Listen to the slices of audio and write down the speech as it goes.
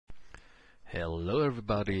Hello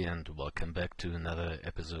everybody and welcome back to another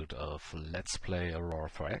episode of Let's Play Aurora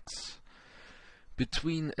 4X.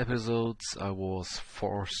 Between episodes I was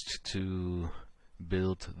forced to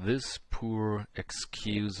build this poor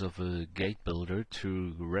excuse of a gate builder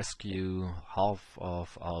to rescue half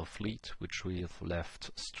of our fleet, which we have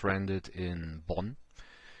left stranded in Bonn,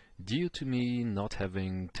 due to me not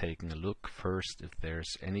having taken a look first if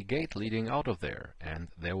there's any gate leading out of there, and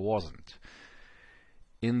there wasn't.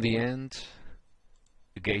 In the end,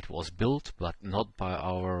 a gate was built, but not by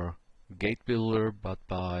our gate builder, but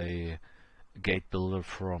by a gate builder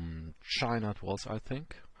from China it was, I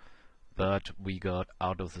think. But we got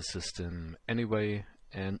out of the system anyway,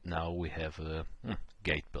 and now we have a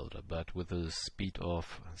gate builder. But with a speed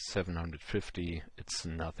of 750, it's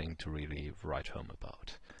nothing to really write home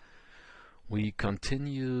about. We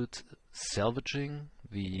continued salvaging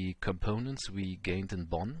the components we gained in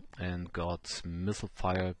Bonn and got missile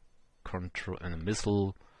fire control and a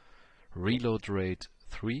missile reload rate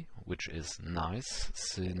 3, which is nice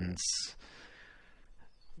since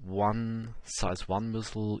one size 1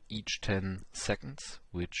 missile each 10 seconds,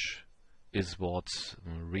 which is what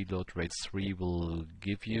reload rate 3 will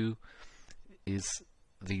give you, is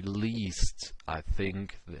the least I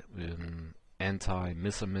think that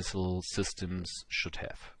anti-missile systems should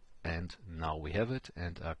have. And now we have it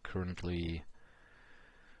and are currently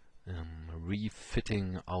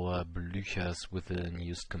refitting our Blüchers with the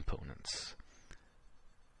newest components.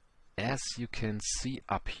 As you can see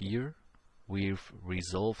up here, we've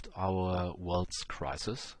resolved our world's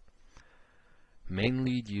crisis,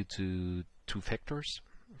 mainly due to two factors.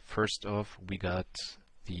 First off, we got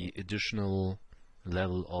the additional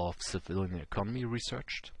level of civilian economy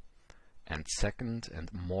researched, and second,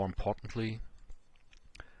 and more importantly,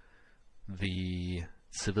 the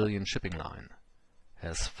civilian shipping line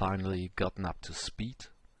has finally gotten up to speed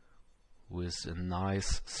with a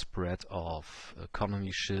nice spread of economy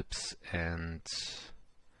ships and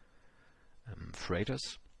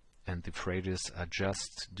freighters. And the freighters are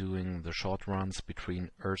just doing the short runs between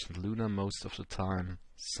Earth and Luna most of the time,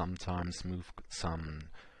 sometimes move some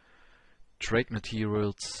trade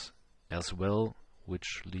materials as well,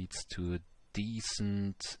 which leads to a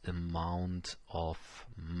decent amount of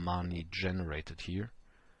money generated here.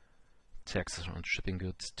 Taxes on shipping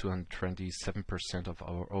goods, 227% of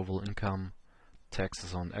our overall income.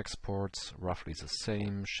 Taxes on exports, roughly the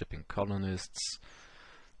same. Shipping colonists.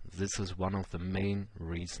 This is one of the main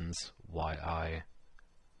reasons why I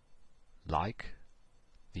like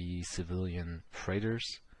the civilian freighters,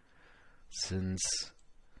 since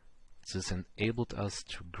this enabled us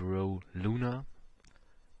to grow Luna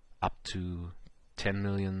up to 10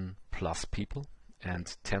 million plus people.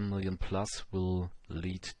 And 10 million plus will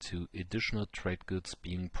lead to additional trade goods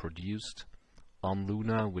being produced on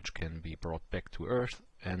Luna, which can be brought back to Earth,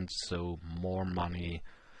 and so more money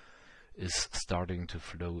is starting to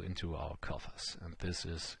flow into our coffers, and this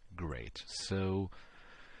is great. So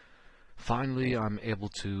finally I'm able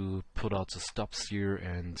to put out the stops here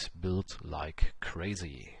and build like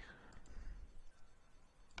crazy.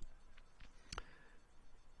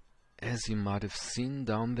 As you might have seen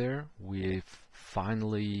down there, we've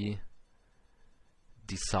finally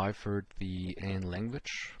deciphered the AN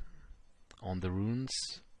language on the runes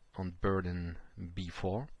on Burden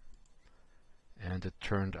B4, and it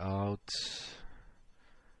turned out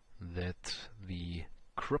that the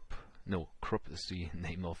Krupp is the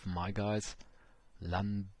name of my guys,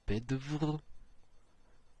 Lambedvr,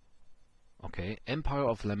 Empire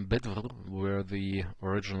of Lambedvr were the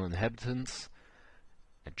original inhabitants.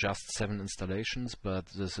 Just 7 installations, but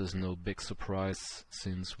this is no big surprise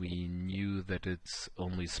since we knew that it's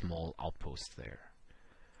only small outposts there.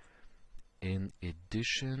 In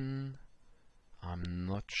addition, I'm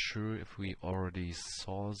not sure if we already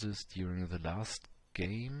saw this during the last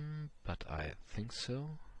game, but I think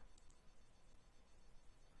so.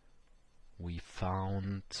 We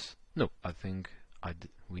found... no, I think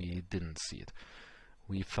we didn't see it.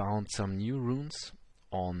 We found some new runes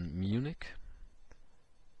on Munich.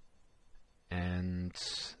 And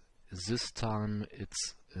this time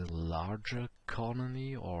it's a larger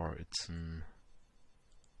colony, or it's an...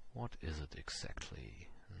 what is it exactly?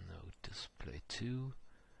 No, display 2.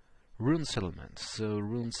 Rune settlement. So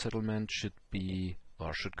rune settlement should be,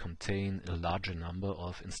 or should contain a larger number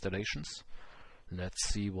of installations. Let's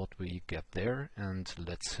see what we get there, and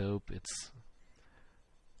let's hope it's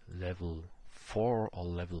level 4 or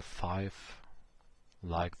level 5,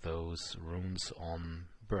 like those runes on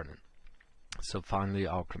Berlin. So finally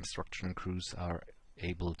our construction crews are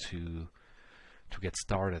able to get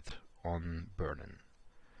started on Berlin.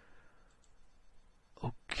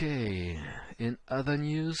 Okay, in other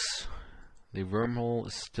news, the wormhole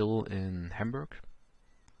is still in Hamburg.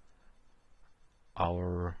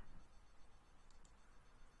 Our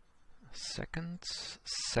second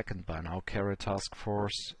by now carrier task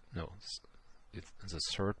force, no, it's the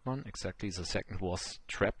third one, exactly. The second was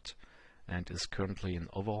trapped and is currently in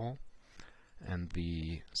overhaul. And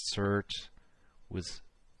the third, with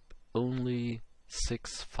only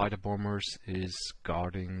 6 fighter bombers, is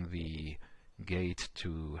guarding the gate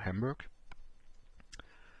to Hamburg.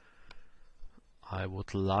 I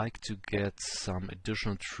would like to get some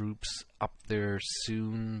additional troops up there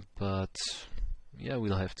soon, but yeah,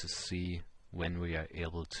 we'll have to see when we are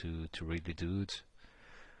able to really do it.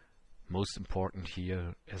 Most important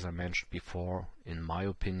here, as I mentioned before, in my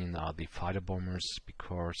opinion, are the fighter bombers,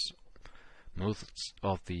 because most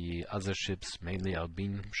of the other ships, mainly our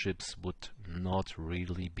beam ships, would not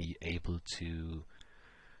really be able to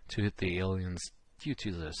hit the aliens due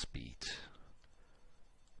to their speed.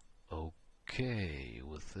 Okay,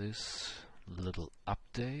 with this little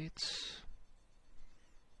update,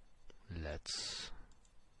 let's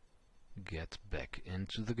get back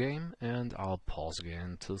into the game, and I'll pause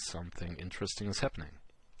again till something interesting is happening.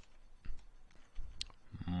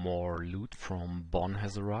 More loot from Bonn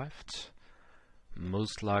has arrived.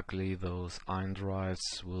 Most likely those iron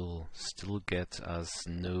drives will still get us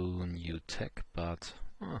no new tech, but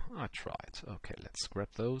I tried. Okay, let's grab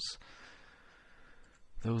those.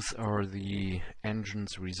 Those are the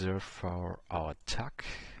engines reserved for our TAC,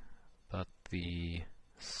 but the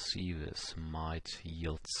Seavis might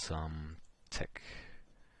yield some tech.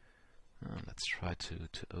 Let's try to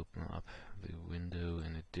open up the window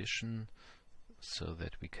in addition, so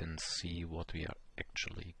that we can see what we are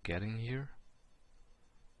actually getting here.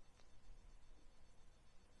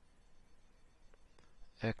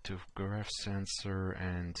 Active graph sensor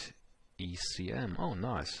and ECM. Oh,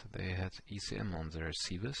 nice. They had ECM on their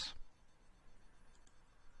Seavis.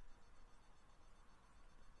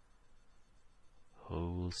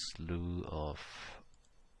 Whole slew of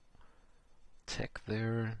tech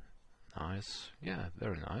there. Nice. Yeah,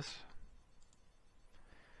 very nice.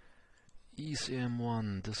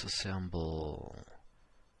 ECM1 disassemble.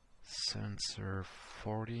 Sensor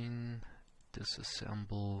 14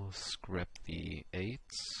 disassemble. Scrap the 8s.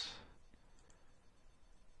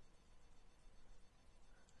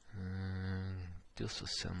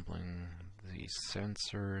 Disassembling the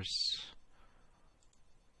sensors.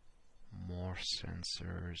 More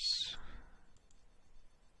sensors.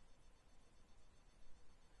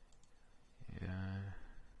 Yeah.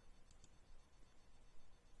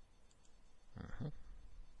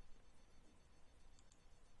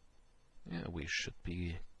 Yeah, we should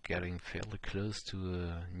be getting fairly close to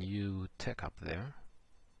a new tech up there.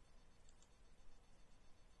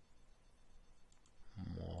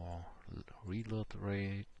 More reload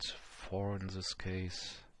rate, 4 in this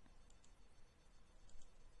case.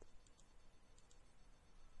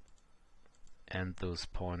 And those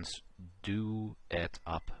points do add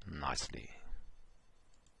up nicely.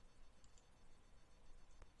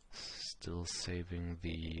 Still saving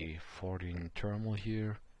the 14 thermal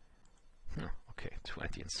here. Okay,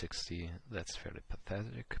 20 and 60, that's fairly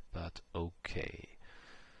pathetic, but okay.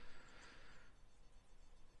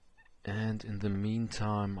 And in the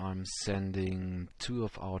meantime, I'm sending 2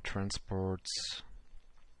 of our transports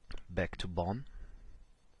back to Bonn.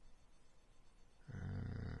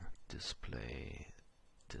 Display,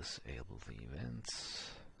 disable the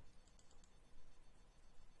events.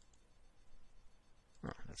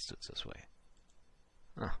 Let's do it this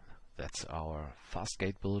way. That's our fast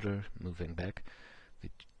gate builder moving back. The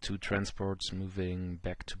 2 transports moving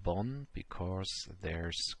back to Bonn, because there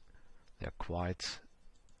are quite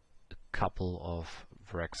a couple of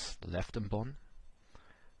wrecks left in Bonn,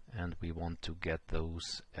 and we want to get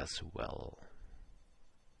those as well.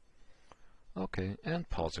 Okay, and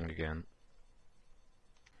pausing again.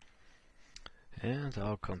 And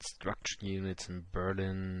our construction units in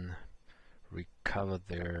Berlin recovered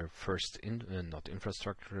their first, not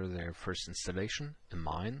infrastructure, their first installation, a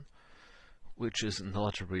mine, which is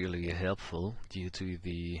not really helpful due to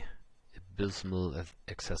the abysmal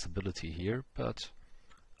accessibility here, but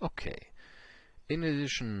okay. In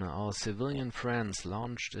addition, our civilian friends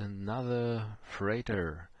launched another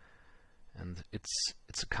freighter, and it's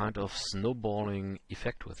a kind of snowballing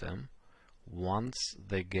effect with them. Once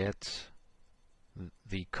they get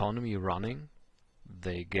the economy running,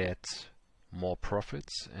 they get more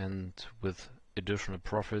profits, and with additional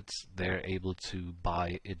profits they're able to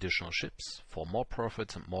buy additional ships for more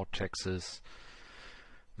profits and more taxes.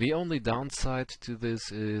 The only downside to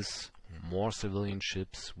this is more civilian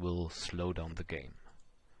ships will slow down the game.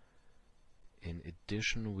 In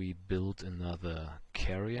addition, we built another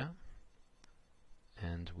carrier,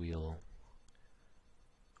 and we'll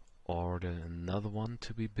order another one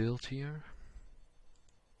to be built here.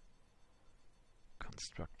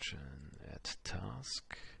 Construction at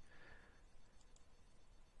task.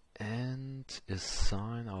 And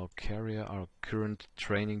assign our carrier. Our current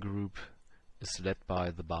training group is led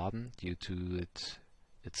by the Baden due to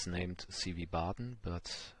it's named CV Baden,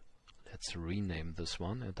 but let's rename this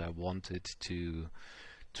one, and I want it to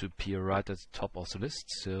appear right at the top of the list,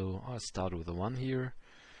 so I'll start with the one here.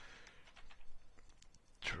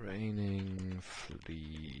 Training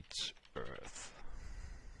Fleet Earth.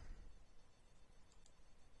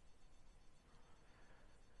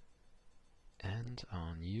 And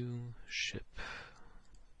our new ship.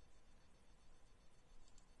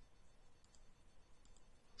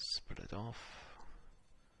 Split off.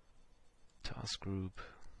 Task group.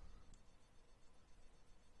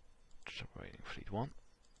 Training Fleet 1.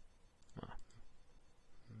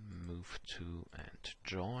 Move to and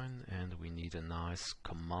join, and we need a nice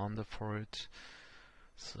commander for it.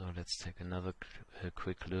 So let's take another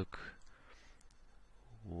quick look.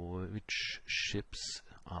 Which ships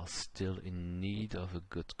are still in need of a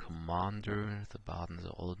good commander? The Baden,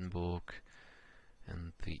 the Oldenburg,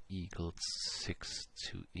 and the Eagles 6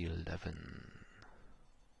 to 11.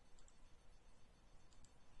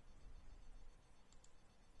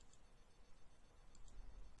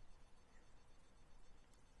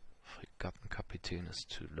 Fregattenkapitän is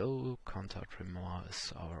too low. Counter-Tremor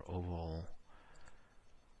is our overall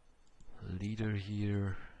leader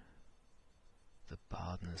here. The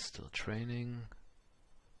Baden is still training.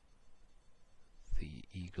 The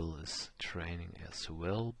Eagle is training as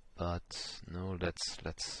well, but no,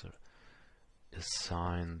 let's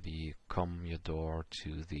assign the Commodore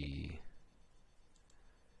to the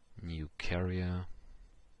new carrier.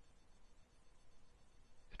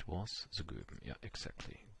 It was the Göben, yeah,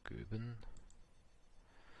 exactly, Göben.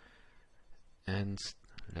 And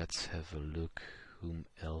let's have a look whom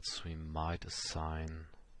else we might assign.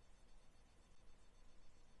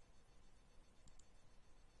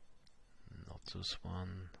 Not this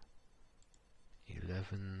one.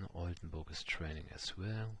 11, Oldenburg is training as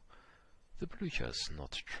well. The Blücher is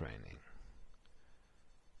not training.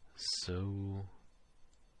 So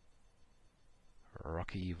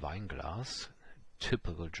Rocky Weinglas,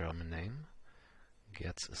 typical German name,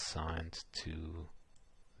 gets assigned to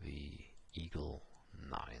the Eagle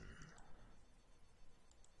 9.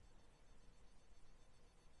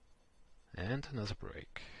 And another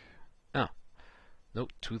break. No,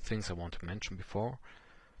 two things I want to mention before.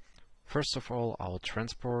 First of all, our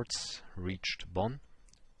transports reached Bonn.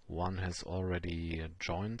 One has already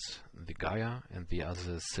joined the Gaia and the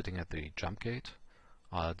other is sitting at the jump gate.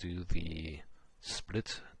 I'll do the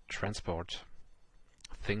split transport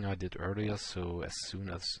thing I did earlier, so as soon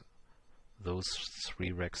as those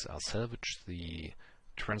 3 wrecks are salvaged, the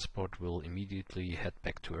transport will immediately head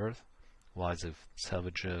back to Earth, while the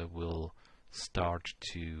salvager will start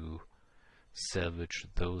to salvage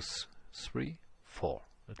those 4.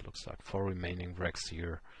 It looks like 4 remaining wrecks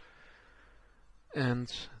here,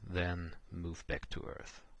 and then move back to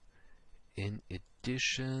Earth. In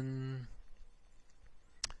addition,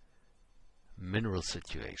 mineral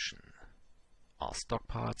situation. Our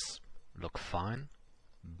stockpiles look fine,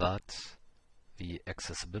 but the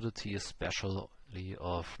accessibility, especially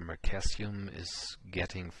of mercasium, is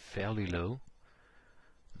getting fairly low.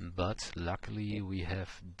 But luckily we have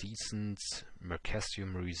decent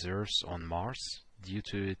mercasium reserves on Mars. Due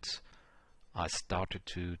to it, I started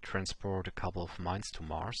to transport a couple of mines to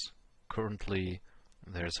Mars. Currently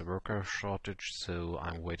there's a worker shortage, so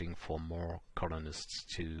I'm waiting for more colonists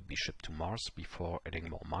to be shipped to Mars before adding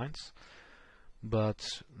more mines. But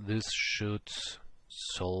this should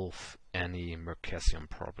solve any mercasium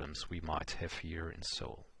problems we might have here in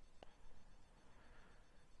Seoul.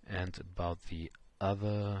 And about the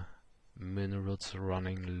other minerals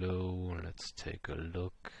running low, let's take a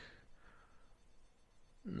look.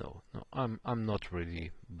 No, I'm not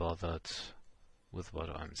really bothered with what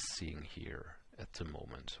I'm seeing here at the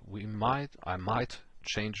moment. I might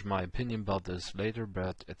change my opinion about this later,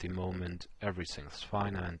 but at the moment everything's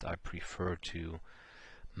fine, and I prefer to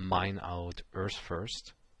mine out Earth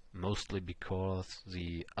first, mostly because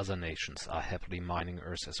the other nations are happily mining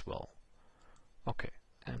Earth as well. Okay,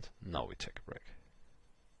 and now we take a break.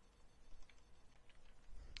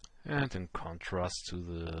 And in contrast to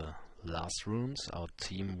the last runes, our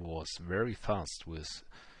team was very fast with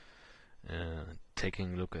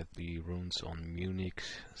taking a look at the runes on Munich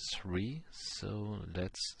 3, so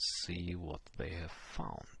let's see what they have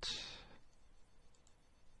found.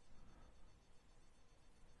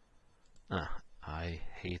 I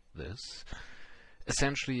hate this.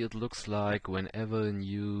 Essentially, it looks like whenever a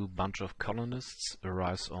new bunch of colonists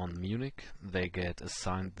arrives on Munich, they get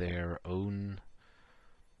assigned their own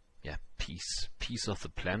piece of the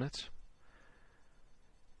planet.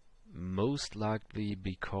 Most likely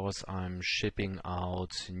because I'm shipping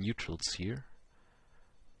out neutrals here.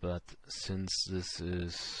 But since this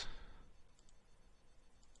is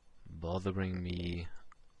bothering me,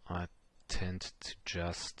 I tend to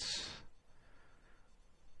just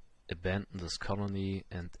abandon this colony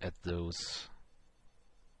and add those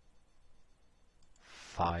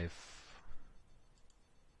 5.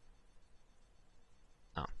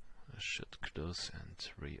 I should close and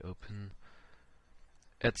reopen.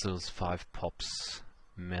 Add those 5 pops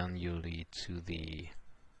manually to the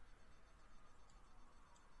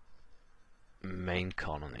main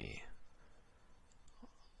colony.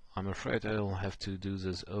 I'm afraid I'll have to do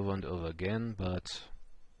this over and over again, but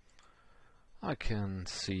I can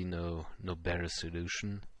see no better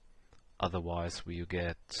solution. Otherwise we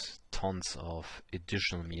get tons of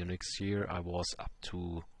additional Munichs here. I was up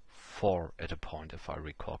to 4 at a point, if I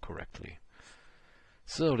recall correctly.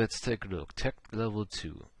 So let's take a look. Tech level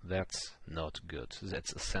 2. That's not good.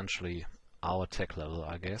 That's essentially our tech level,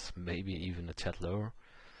 I guess. Maybe even a tad lower.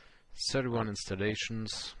 31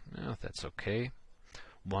 installations. Yeah, that's okay.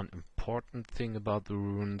 One important thing about the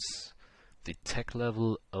runes: the tech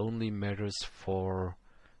level only matters for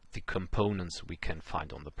the components we can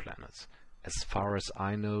find on the planet. As far as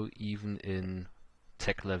I know, even in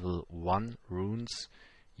tech level 1 runes,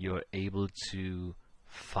 you're able to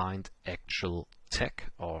find actual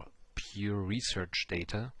tech or pure research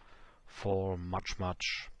data for much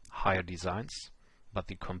higher designs, but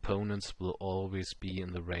the components will always be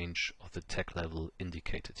in the range of the tech level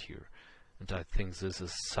indicated here. And I think this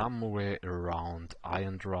is somewhere around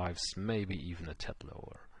ion drives, maybe even a tad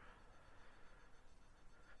lower.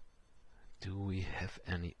 Do we have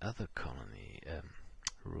any other colony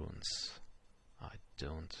runes? I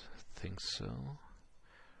don't think so.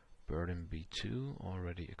 Berlin B2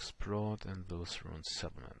 already explored, and those ruined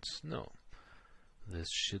settlements. No, this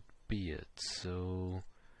should be it. So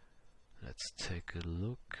let's take a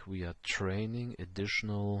look. We are training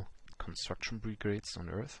additional construction brigades on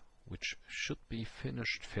Earth, which should be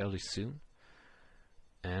finished fairly soon.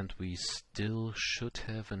 And we still should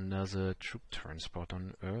have another troop transport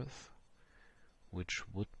on Earth, which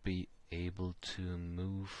would be able to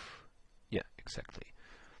move, yeah, exactly,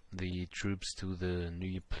 the troops to the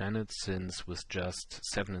new planet, since with just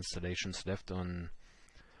 7 installations left on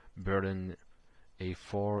Berlin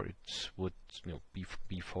A4, it would,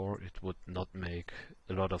 B4, it would not make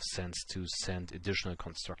a lot of sense to send additional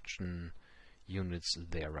construction units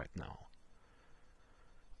there right now.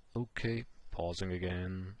 Okay, pausing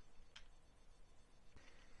again.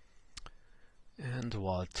 And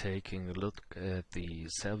while taking a look at the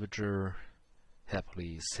salvager,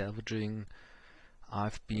 happily salvaging,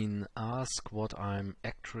 I've been asked what I'm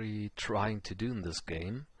actually trying to do in this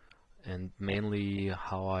game, and mainly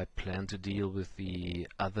how I plan to deal with the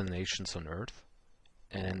other nations on Earth.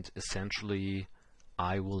 And essentially,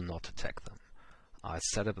 I will not attack them. I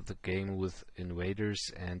set up the game with invaders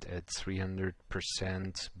and add 300%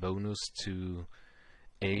 bonus to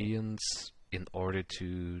aliens in order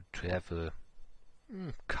to have a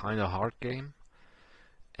kind of hard game,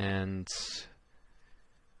 and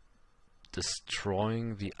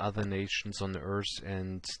destroying the other nations on Earth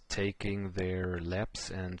and taking their labs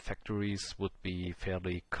and factories would be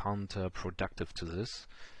fairly counterproductive to this,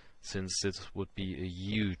 since it would be a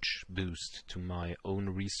huge boost to my own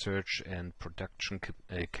research and production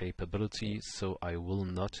capability, so I will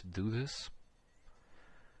not do this.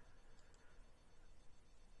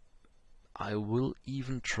 I will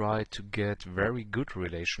even try to get very good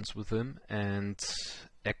relations with them and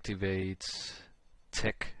activate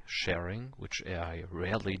tech sharing, which I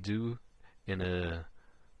rarely do in a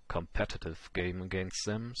competitive game against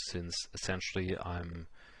them, since essentially I'm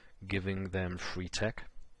giving them free tech,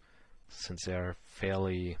 since they're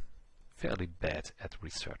fairly bad at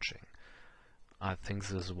researching. I think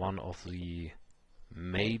this is one of the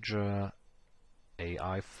major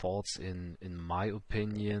AI faults in my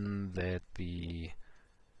opinion, that the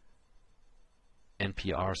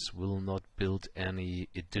NPRs will not build any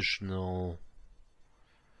additional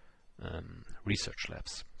research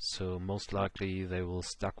labs. So most likely they will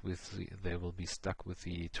be stuck with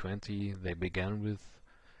the 20 they began with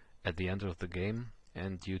at the end of the game,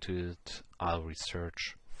 and due to it I'll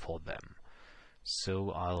research for them.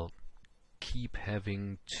 So I'll keep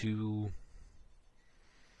having 2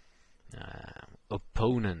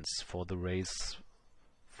 opponents for the race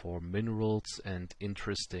for minerals and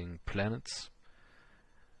interesting planets,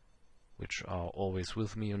 which are always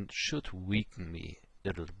with me and should weaken me a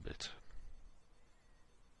little bit.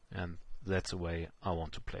 And that's the way I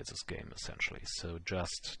want to play this game, essentially. So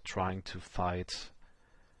just trying to fight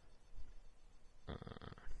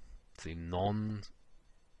the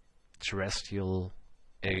non-terrestrial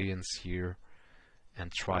aliens here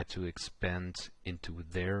and try to expand into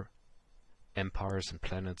their empires and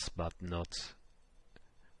planets, but not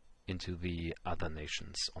into the other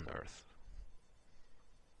nations on Earth.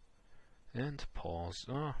 And pause.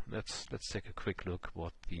 Let's take a quick look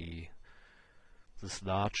what this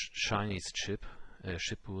large Chinese ship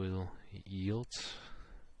will yield.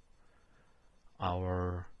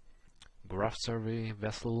 Our graph survey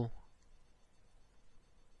vessel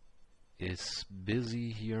is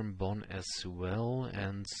busy here in Bonn as well,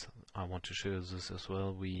 and I want to show this as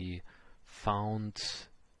well. We found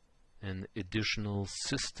an additional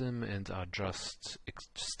system and are just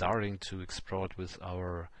starting to explore it with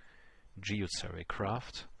our geosurvey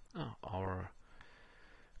craft. Our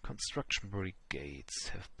construction brigades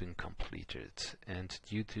have been completed, and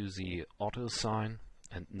due to the auto sign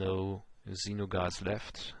and no Xeno guys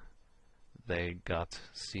left, they got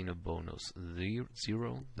Xeno bonus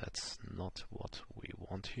 0. That's not what we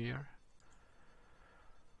want here.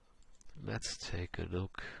 Let's take a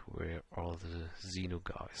look where all the Xeno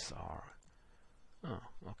guys are.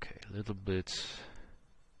 Okay, a little bit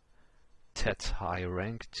tad high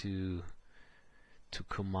rank to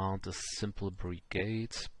command a simple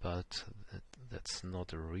brigade, but that's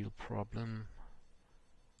not a real problem,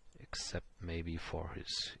 except maybe for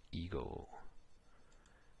his ego.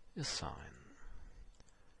 Assign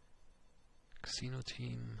Xeno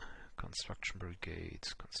team, construction brigade,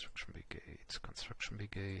 construction brigade, construction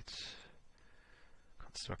brigade,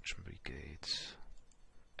 construction brigade.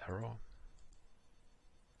 Error.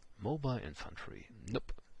 Mobile infantry.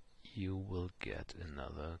 Nope. You will get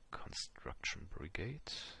another construction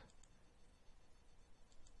brigade.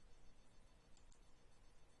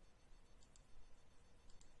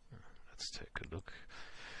 Let's take a look.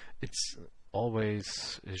 It's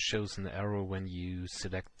always shows an error when you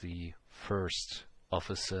select the first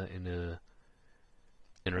officer in a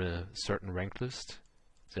certain rank list.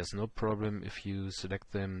 There's no problem if you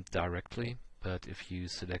select them directly, but if you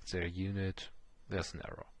select their unit, there's an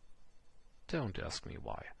error. Don't ask me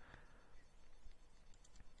why.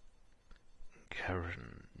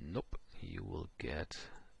 Garrison, nope. You will get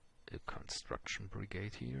a construction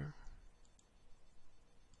brigade here.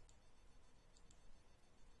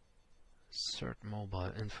 Third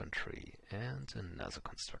mobile infantry and another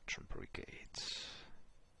construction brigade.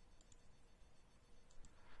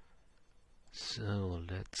 So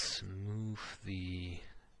let's move the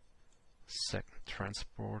second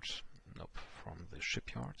transport, nope, from the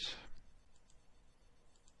shipyard.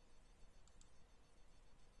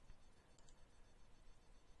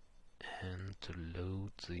 And to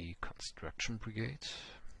load the construction brigade.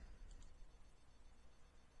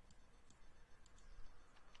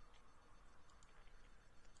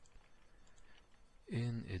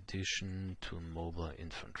 In addition to mobile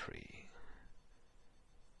infantry.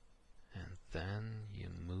 And then you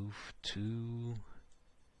move to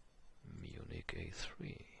Munich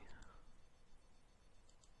A3.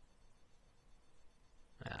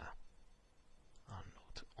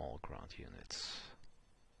 Unload all ground units.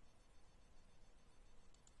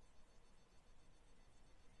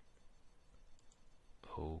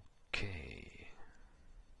 Okay.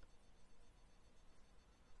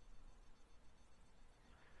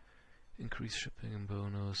 Increase shipping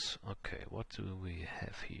bonus. Okay, what do we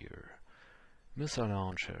have here? Missile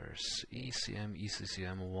launchers, ECM,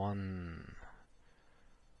 ECCM-1,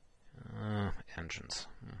 engines.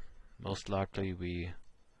 Most likely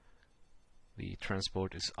the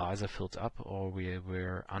transport is either filled up or we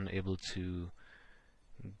were unable to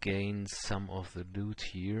gain some of the loot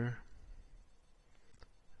here,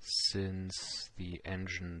 since the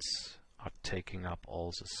engines are taking up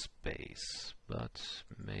all the space. But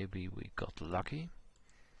maybe we got lucky.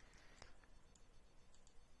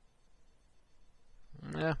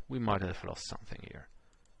 Yeah, we might have lost something here.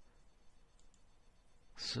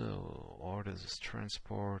 So, order this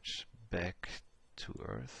transport back to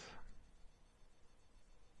Earth.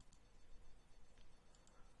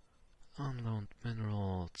 Unload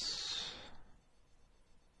minerals.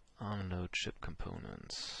 Unload ship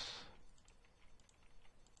components.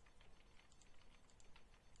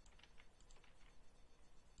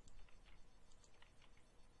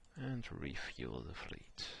 And refuel the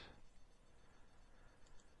fleet.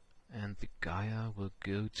 And the Gaia will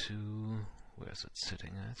go to... where's it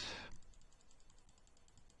sitting at?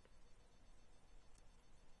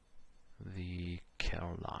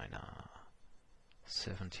 Carolina.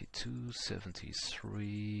 72,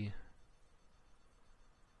 73.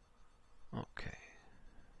 Okay.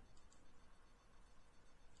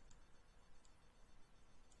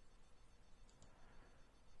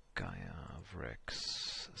 Gaia,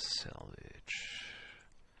 Vrex, salvage.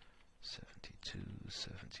 72,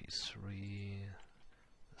 73.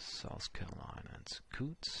 South Carolina and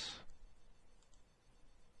Coots.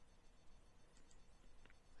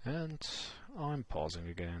 And I'm pausing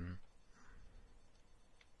again.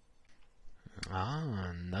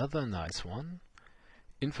 Another nice one.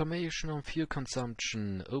 Information on fuel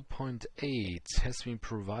consumption 0.8 has been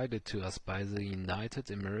provided to us by the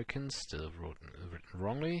United American, still written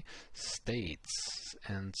wrongly, States.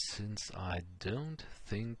 And since I don't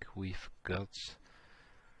think we've got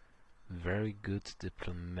very good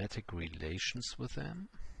diplomatic relations with them,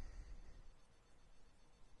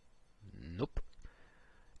 nope.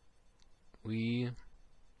 We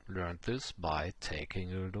learned this by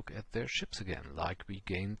taking a look at their ships again, like we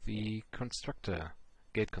gained the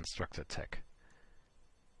gate constructor tech.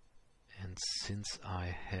 And since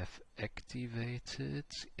I have activated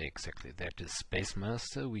exactly that is Space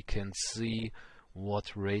Master, we can see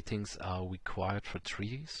what ratings are required for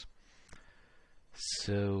treaties.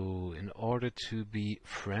 So in order to be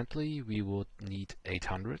friendly, we would need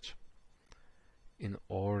 800. In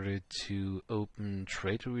order to open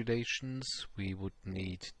trade relations, we would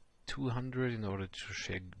need 200. In order to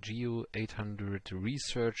share geo, 800.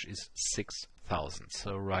 Research is 6,000.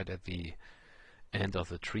 So right at the end of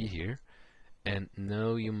the tree here. And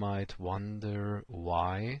now you might wonder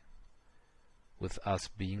why, with us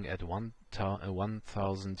being at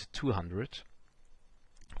 1,200,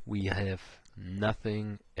 we have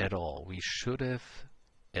nothing at all. We should have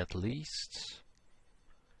at least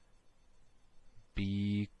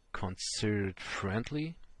be considered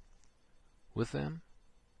friendly with them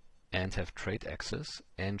and have trade access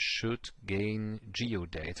and should gain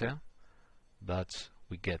geodata, but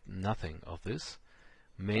we get nothing of this,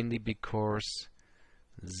 mainly because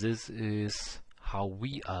this is how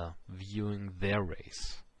we are viewing their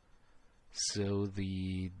race. So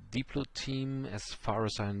the Diplo team, as far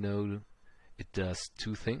as I know, it does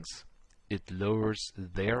two things. It lowers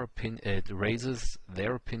their opinion, it raises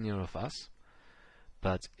their opinion of us,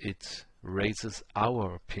 but it raises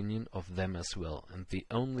our opinion of them as well. And the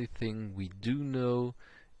only thing we do know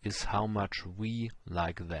is how much we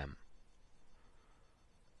like them.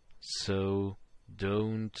 So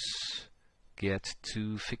don't get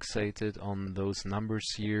too fixated on those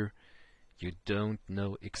numbers here. You don't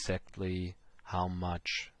know exactly how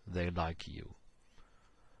much they like you.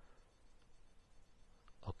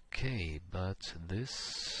 Okay, but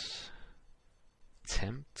this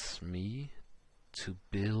tempts me to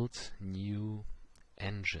build new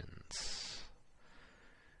engines.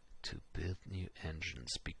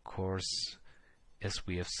 Because, as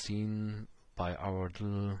we have seen by our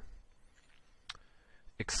little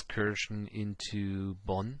excursion into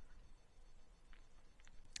Bonn,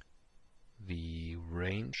 the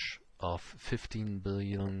range of 15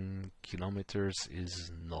 billion kilometers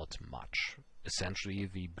is not much. Essentially,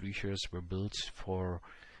 the Büchers were built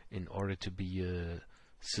in order to be a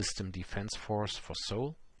system defense force for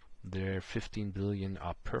Seoul. Their 15 billion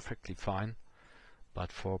are perfectly fine,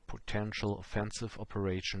 but for potential offensive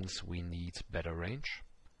operations we need better range.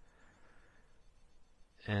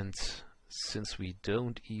 And since we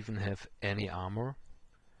don't even have any armor,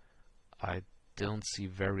 I don't see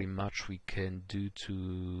very much we can do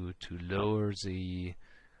to lower the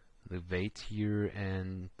weight here,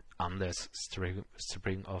 and unless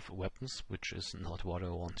stripping of weapons, which is not what I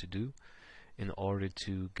want to do, in order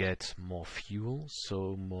to get more fuel.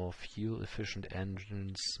 So more fuel efficient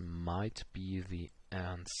engines might be the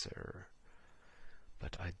answer,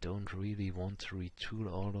 but I don't really want to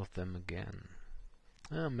retool all of them again.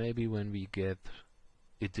 Maybe when we get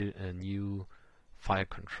a new fire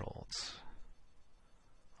controls,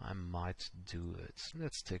 I might do it.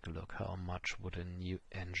 Let's take a look. How much would a new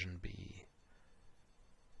engine be?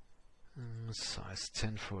 Size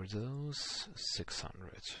 10 for those,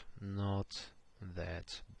 600. Not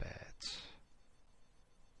that bad.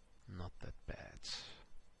 Not that bad.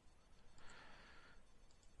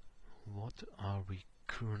 What are we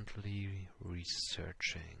currently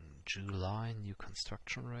researching? July, new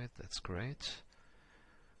construction rate, that's great.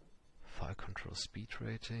 Fire control speed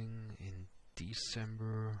rating in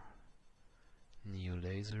December, new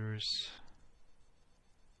lasers.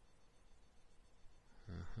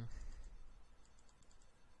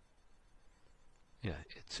 Yeah,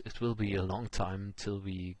 it will be a long time till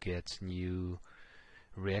we get new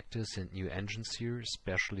reactors and new engines here,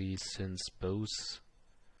 especially since both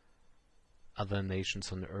other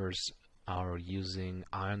nations on Earth are using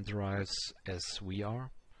ion drives as we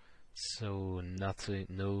are, so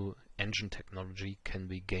no engine technology can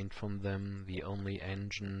be gained from them. The only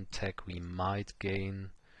engine tech we might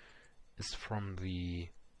gain is from the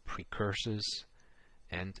precursors,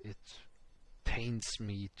 and it pains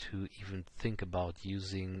me to even think about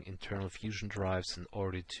using internal fusion drives in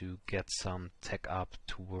order to get some tech up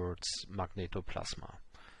towards magnetoplasma.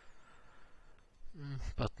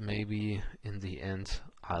 But maybe in the end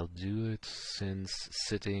I'll do it, since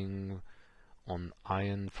sitting on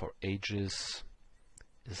iron for ages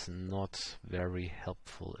is not very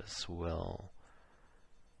helpful as well.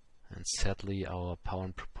 And sadly our power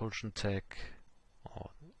and propulsion tech, or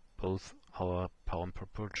both our power and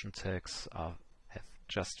propulsion techs, have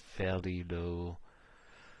just fairly low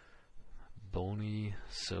bony,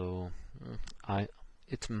 so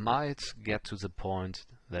it might get to the point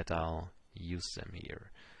that I'll use them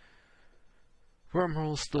here.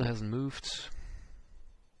 Wormhole still hasn't moved.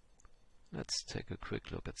 Let's take a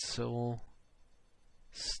quick look at Sol.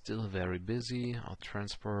 Still very busy. Our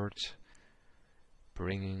transport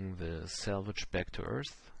bringing the salvage back to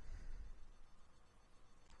Earth.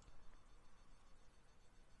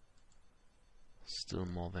 Still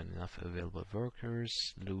more than enough available workers.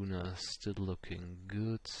 Luna still looking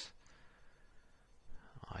good.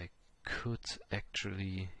 I could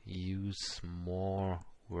actually use more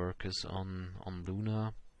workers on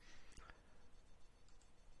Luna,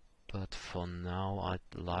 but for now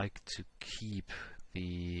I'd like to keep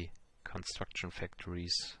the construction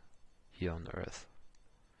factories here on Earth.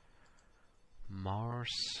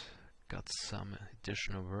 Mars got some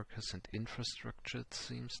additional workers and infrastructure, it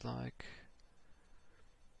seems like.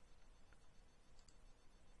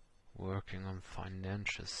 Working on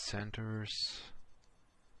financial centers.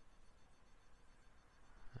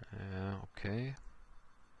 Okay.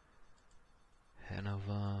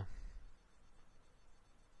 Hanover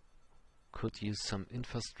could use some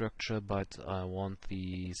infrastructure, but I want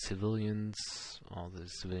the civilians or the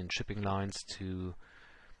civilian shipping lines to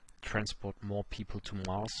transport more people to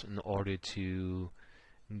Mars in order to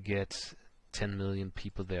get 10 million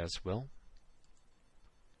people there as well.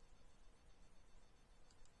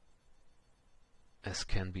 As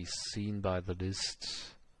can be seen by the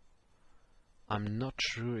list, I'm not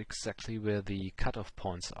sure exactly where the cutoff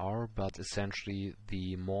points are, but essentially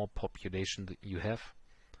the more population that you have,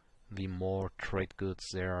 the more trade goods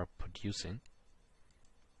they are producing,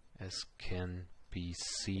 as can be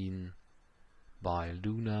seen by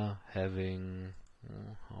Luna having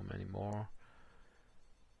how many more?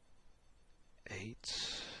 8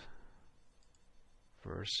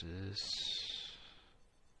 versus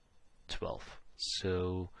 12.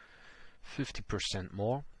 So 50%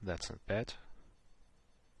 more, that's not bad.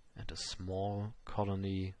 And a small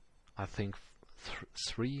colony, I think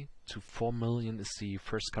 3 to 4 million is the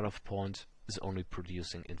first cutoff point, is only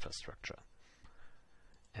producing infrastructure.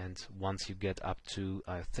 And once you get up to,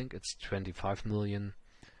 I think it's 25 million,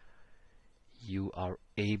 you are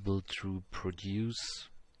able to produce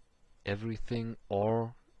everything,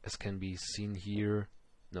 or as can be seen here,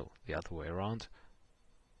 no, the other way around.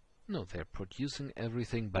 No, they're producing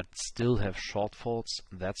everything but still have shortfalls,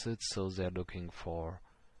 that's it, so they're looking for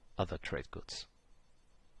other trade goods.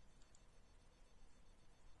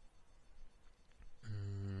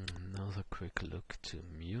 Another quick look to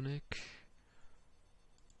Munich.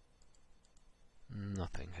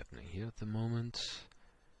 Nothing happening here at the moment.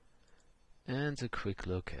 And a quick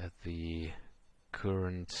look at the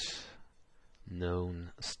current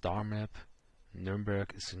known star map.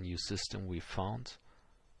 Nuremberg is a new system we found.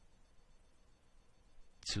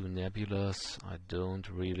 2 nebulas. I don't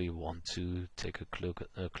really want to take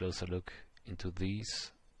a closer look into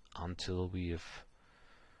these until we have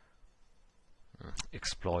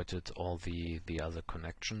exploited all the other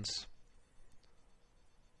connections.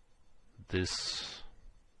 This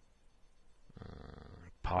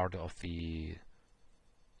part of the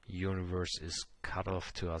universe is cut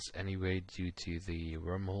off to us anyway due to the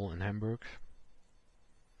wormhole in Hamburg.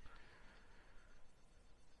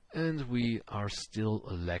 And we are still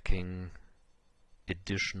lacking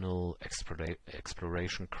additional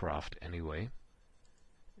exploration craft anyway.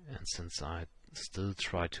 And since I still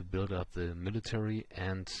try to build up the military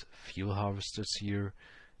and fuel harvesters here,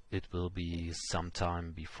 it will be some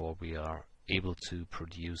time before we are able to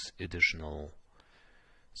produce additional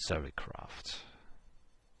survey craft.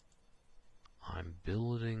 I'm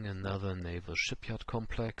building another naval shipyard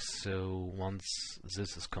complex, so once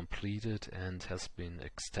this is completed and has been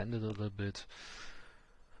extended a little bit,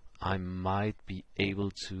 I might be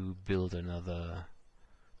able to build another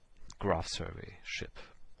graph survey ship.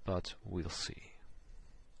 but we'll see.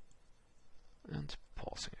 And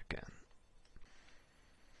pausing again.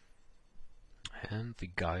 And the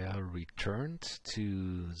Gaia returned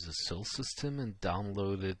to the Sol system and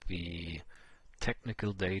downloaded the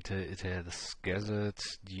technical data it has gathered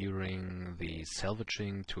during the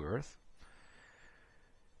salvaging to Earth.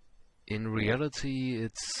 In reality,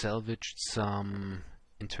 it salvaged some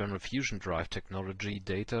internal fusion drive technology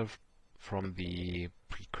data from the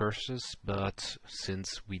precursors, but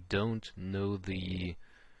since we don't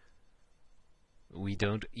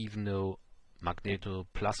even know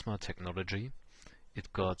magnetoplasma technology,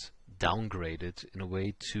 it got downgraded in a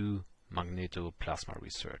way to magnetoplasma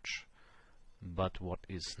research. But what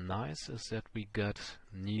is nice is that we got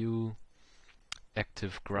new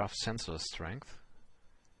active graph sensor strength,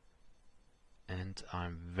 and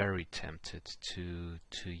I'm very tempted to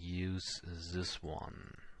use this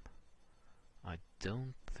one. I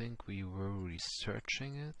don't think we were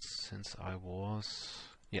researching it, since I was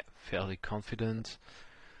fairly confident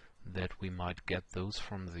that we might get those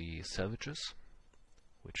from the salvages,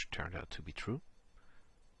 which turned out to be true.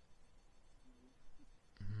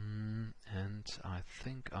 And I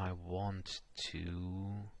think I want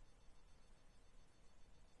to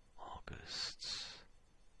August.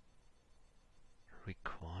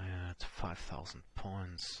 Required 5,000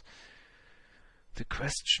 points. The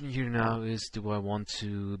question here now is, do I want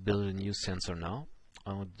to build a new sensor now?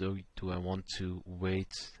 Or do I want to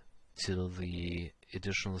wait till the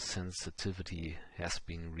additional sensitivity has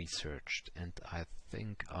been researched? And I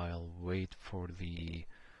think I'll wait for the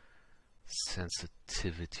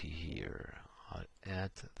sensitivity here. I'll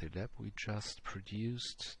add the lab we just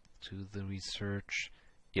produced to the research.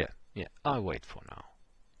 I'll wait for now.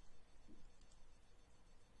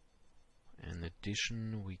 In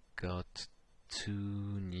addition, we got 2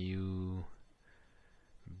 new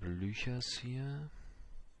Blüchers here.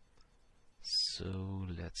 So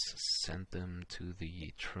let's send them to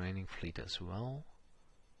the training fleet as well.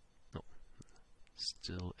 No,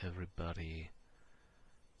 still everybody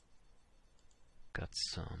got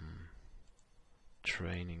some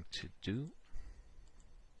training to do.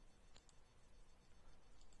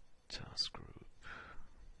 Task group,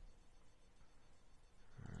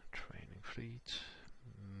 training fleet,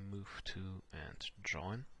 move to and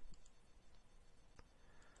join.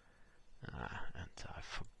 And I've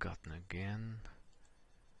forgotten again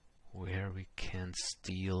where we can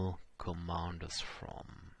steal commanders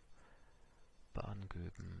from.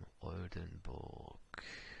 Baden-Göben, Oldenburg.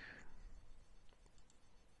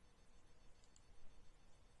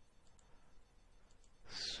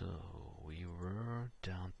 So we were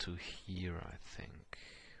down to here, I think.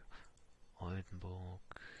 Oldenburg.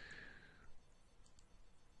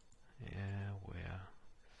 Yeah, where?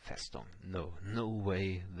 Festung. No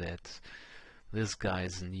way that this guy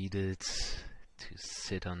is needed to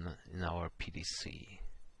sit in our PDC.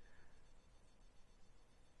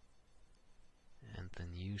 And the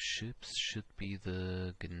new ships should be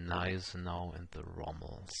the Gneisenau and the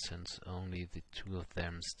Rommel, since only the 2 of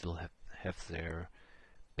them still have their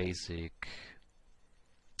basic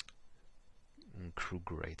crew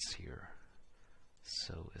grades here.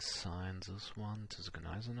 So assign this one to the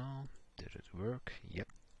Gneisenau. Did it work? Yep.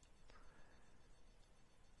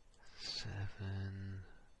 7.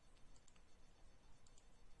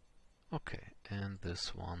 Okay, and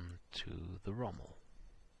this one to the Rommel.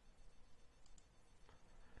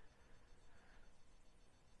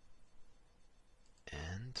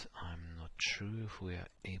 And I'm not sure if we are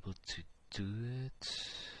able to do it.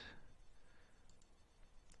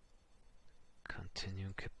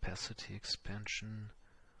 Continuing capacity expansion.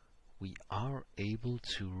 We are able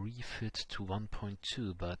to refit to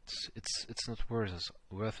 1.2, but it's not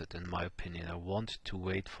worth it in my opinion. I want to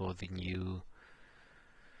wait for the new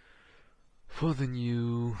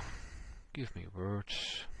give me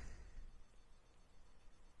words,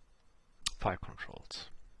 fire controls.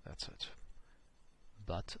 That's it.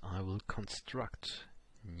 But I will construct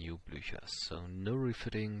new Blüchers, so no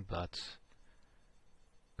refitting, but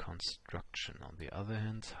construction. On the other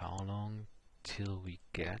hand, how long till we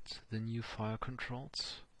get the new fire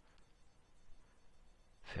controls?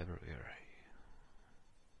 February.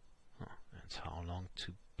 And how long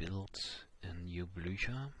to build a new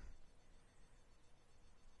Blücher?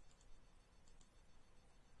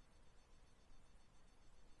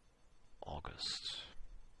 August.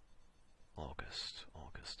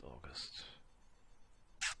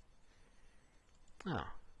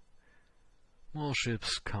 More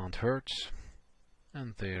ships can't hurt,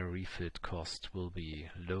 and their refit cost will be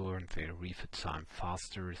lower and their refit time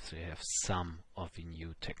faster if they have some of the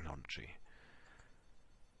new technology.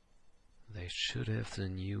 They should have the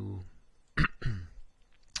new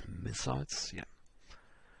missiles. Yeah.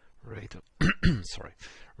 Rate of sorry.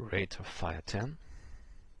 Rate of fire 10.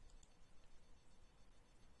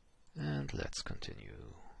 And let's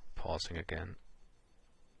continue. Pausing again.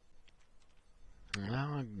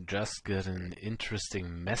 Now I just got an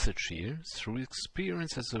interesting message here. Through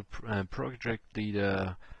experience as a project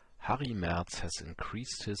leader, Harry Merz has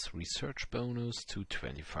increased his research bonus to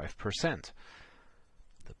 25%.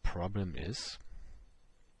 The problem is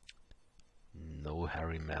no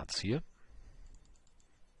Harry Merz here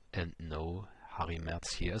and no Harry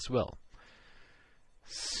Merz here as well.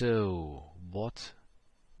 So what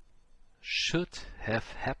should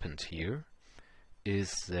have happened here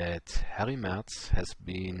is that Harry Merz has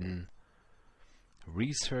been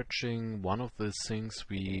researching one of the things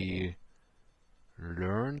we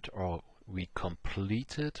learned or we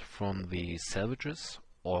completed from the salvages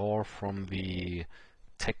or from the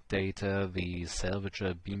tech data the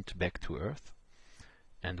salvager beamed back to Earth.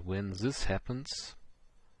 And when this happens,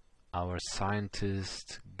 our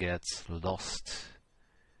scientist gets lost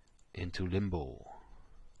into limbo.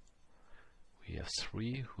 We have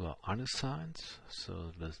 3 who are unassigned,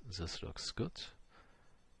 so this looks good.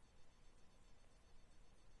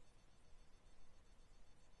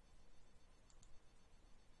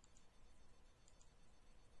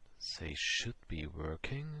 They should be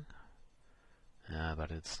working,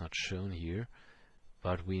 but it's not shown here.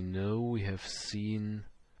 But we know we have seen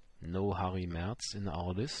no Harry Merz in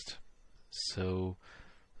our list, so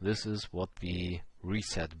this is what the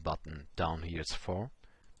reset button down here is for,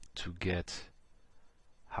 to get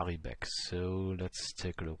Harry back. So let's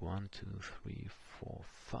take a look. 1, 2, 3, 4,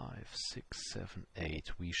 5, 6, 7,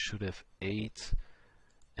 8. We should have 8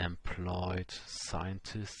 employed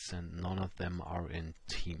scientists, and none of them are in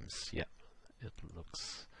teams. Yeah, this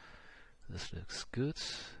looks good.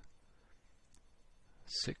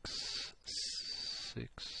 6,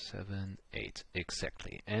 7, 8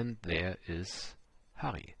 exactly. And there is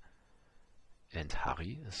Harry. And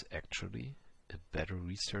Harry is actually a better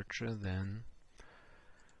researcher than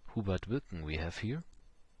Hubert Wilken we have here,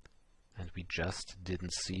 and we just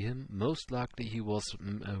didn't see him. Most likely he was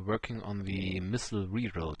working on the missile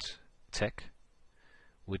reroute tech,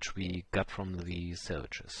 which we got from the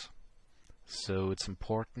salvages. So it's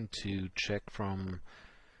important to check from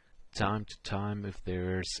time to time if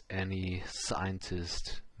there's any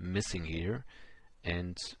scientist missing here,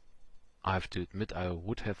 and I have to admit I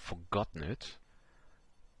would have forgotten it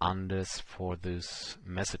unless for this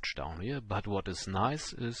message down here. But what is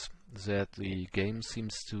nice is that the game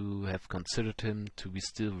seems to have considered him to be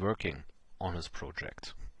still working on his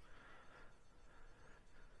project.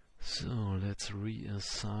 So let's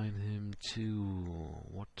reassign him to,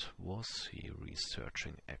 what was he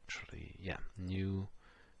researching actually? Yeah, new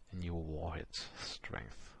warhead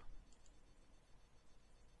strength.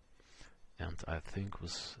 And I think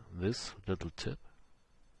with this little tip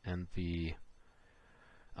and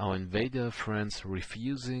our invader friends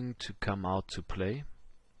refusing to come out to play,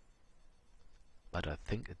 but I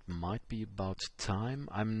think it might be about time.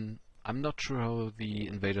 I'm not sure how the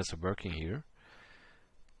invaders are working here,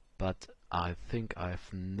 but I think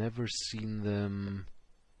I've never seen them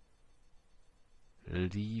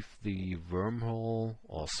leave the wormhole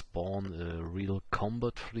or spawn a real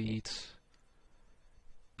combat fleet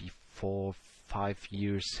before 5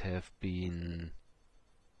 years have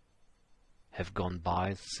gone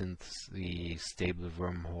by since the stable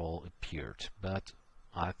wormhole appeared. But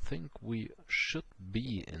I think we should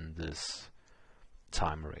be in this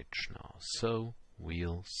time range now, so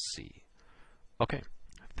we'll see. Okay,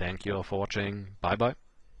 thank you all for watching. Bye bye.